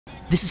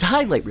This is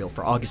Highlight Reel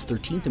for August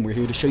 13th, and we're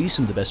here to show you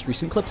some of the best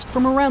recent clips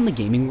from around the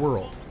gaming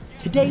world.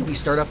 Today we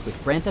start off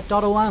with Grand Theft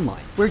Auto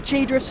Online, where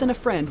JDrifts and a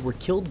friend were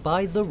killed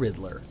by the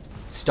Riddler.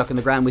 Stuck on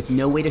the ground with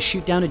no way to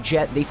shoot down a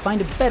jet, they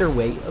find a better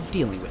way of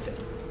dealing with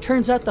it.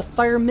 Turns out the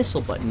fire missile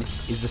button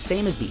is the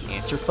same as the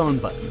answer phone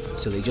button,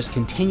 so they just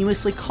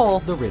continuously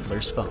call the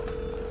Riddler's phone.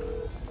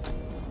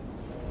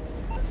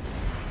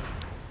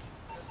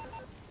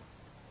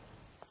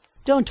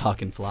 Don't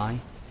talk and fly.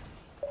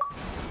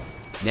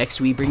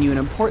 Next, we bring you an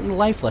important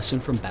life lesson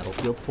from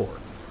Battlefield 4.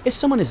 If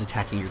someone is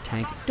attacking your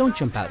tank, don't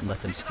jump out and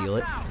let them steal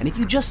it. And if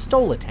you just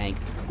stole a tank,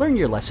 learn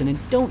your lesson and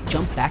don't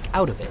jump back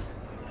out of it.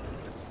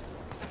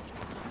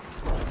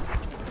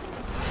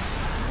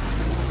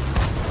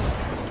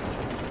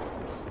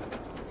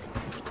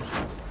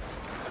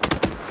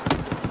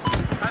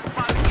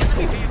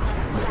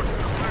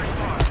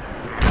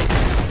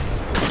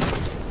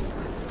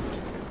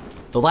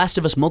 The Last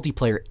of Us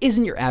multiplayer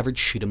isn't your average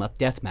shoot-'em-up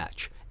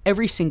deathmatch.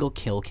 Every single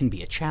kill can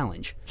be a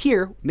challenge.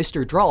 Here,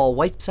 MrDrahl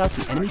wipes out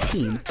the enemy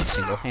team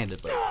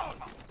single-handedly.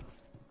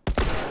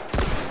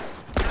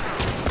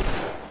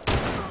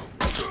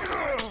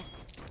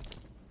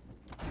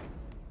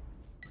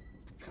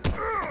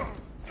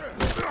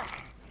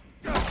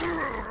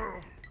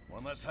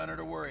 One less hunter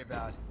to worry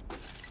about.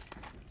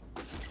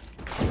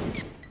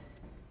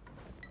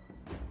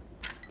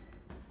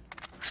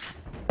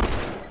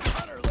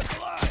 Hunter, look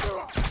alive!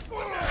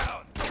 One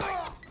down!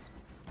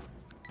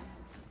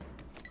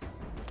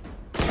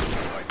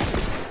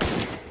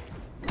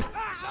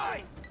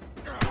 Nice!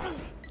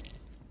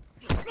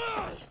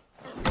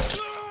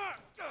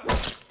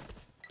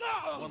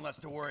 One less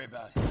to worry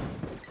about.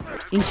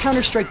 In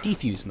Counter-Strike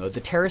defuse mode, the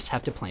terrorists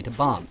have to plant a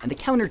bomb, and the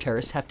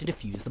counter-terrorists have to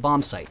defuse the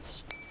bomb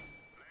sites.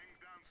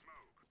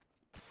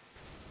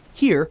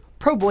 Here,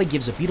 Pro Boy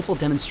gives a beautiful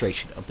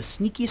demonstration of the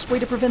sneakiest way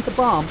to prevent the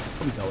bomb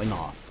from going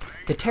off.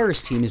 The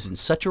terrorist team is in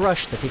such a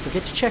rush that they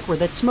forget to check where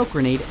that smoke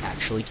grenade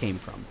actually came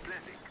from.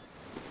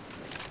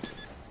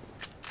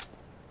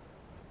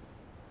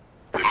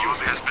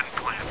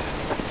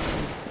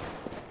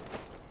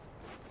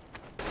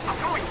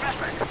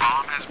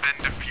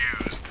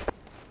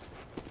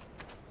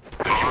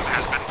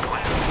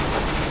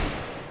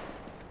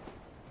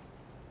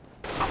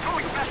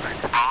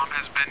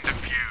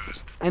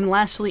 And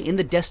lastly, in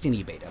the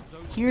Destiny beta,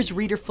 here's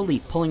Reader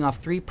Felipe pulling off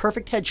 3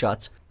 perfect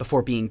headshots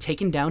before being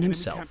taken down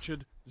himself.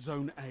 Captured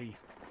Zone A.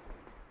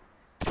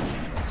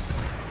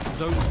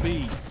 Zone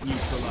B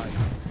neutralized.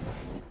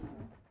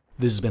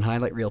 This has been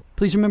Highlight Reel.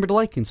 Please remember to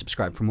like and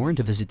subscribe for more and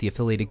to visit the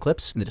affiliated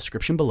clips in the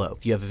description below.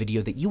 If you have a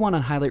video that you want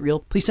on Highlight Reel,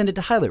 please send it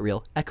to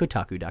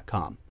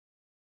highlightreel@kotaku.com.